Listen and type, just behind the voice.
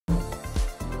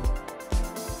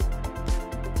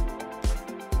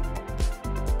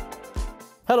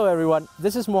Hello everyone,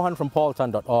 this is Mohan from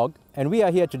paultan.org and we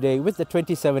are here today with the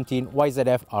 2017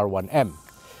 YZF-R1M.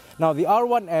 Now the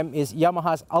R1M is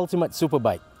Yamaha's ultimate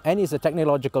superbike and is a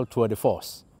technological tour de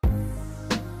force.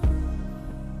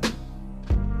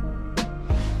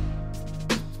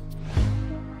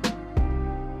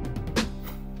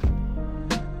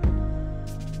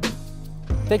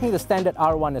 Taking the standard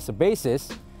R1 as a basis,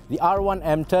 the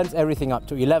R1M turns everything up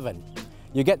to 11.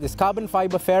 You get this carbon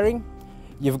fiber fairing,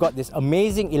 you've got this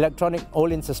amazing electronic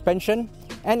all-in suspension,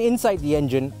 and inside the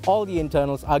engine, all the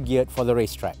internals are geared for the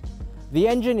racetrack. The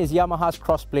engine is Yamaha's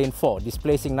Crossplane 4,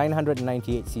 displacing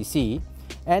 998cc,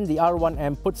 and the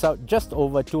R1M puts out just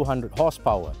over 200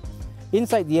 horsepower.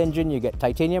 Inside the engine, you get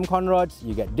titanium conrods,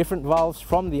 you get different valves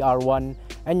from the R1,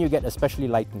 and you get a specially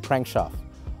lightened crankshaft.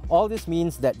 All this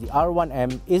means that the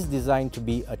R1M is designed to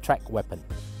be a track weapon.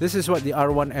 This is what the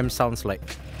R1M sounds like.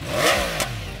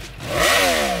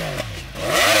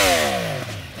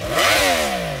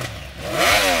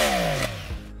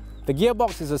 The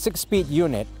gearbox is a 6-speed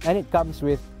unit and it comes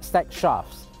with stacked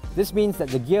shafts. This means that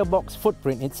the gearbox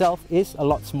footprint itself is a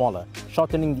lot smaller,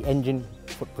 shortening the engine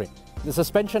footprint. The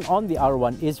suspension on the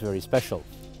R1 is very special.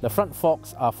 The front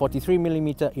forks are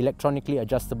 43mm electronically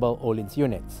adjustable all-ins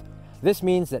units. This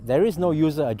means that there is no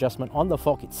user adjustment on the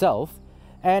fork itself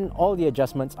and all the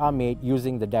adjustments are made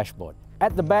using the dashboard.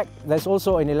 At the back, there's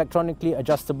also an electronically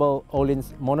adjustable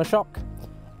all-ins monoshock,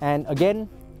 and again,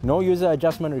 no user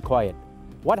adjustment required.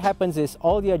 What happens is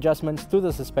all the adjustments to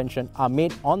the suspension are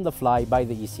made on the fly by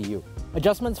the ECU.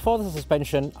 Adjustments for the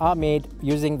suspension are made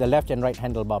using the left and right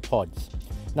handlebar pods.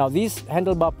 Now these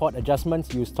handlebar pod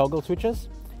adjustments use toggle switches,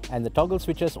 and the toggle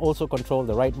switches also control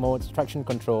the ride modes, traction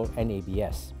control and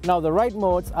ABS. Now the ride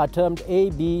modes are termed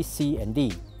A, B, C and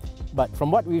D. But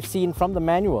from what we've seen from the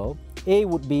manual, A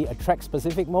would be a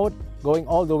track-specific mode, going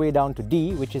all the way down to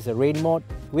D, which is a rain mode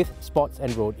with sports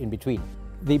and road in between.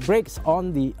 The brakes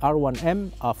on the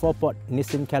R1M are 4-pot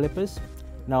Nissin calipers.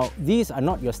 Now these are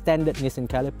not your standard Nissin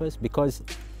calipers because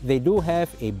they do have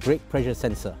a brake pressure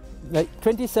sensor. The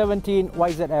 2017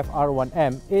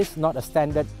 YZF-R1M is not a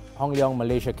standard Hong Leong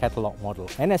Malaysia catalogue model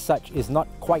and as such is not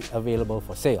quite available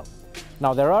for sale.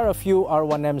 Now there are a few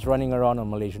R1Ms running around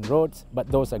on Malaysian roads, but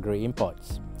those are grey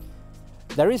imports.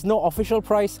 There is no official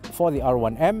price for the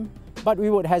R1M, but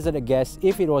we would hazard a guess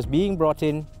if it was being brought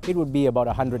in, it would be about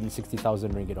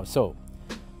 160,000 ringgit or so.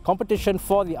 Competition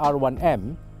for the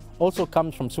R1M also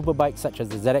comes from superbikes such as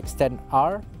the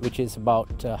ZX-10R, which is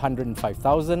about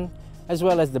 105,000, as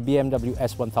well as the BMW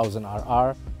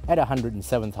S1000RR at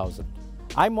 107,000.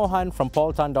 I'm Mohan from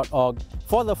paultan.org.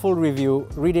 For the full review,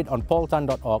 read it on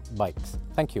paultan.org bikes.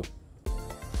 Thank you.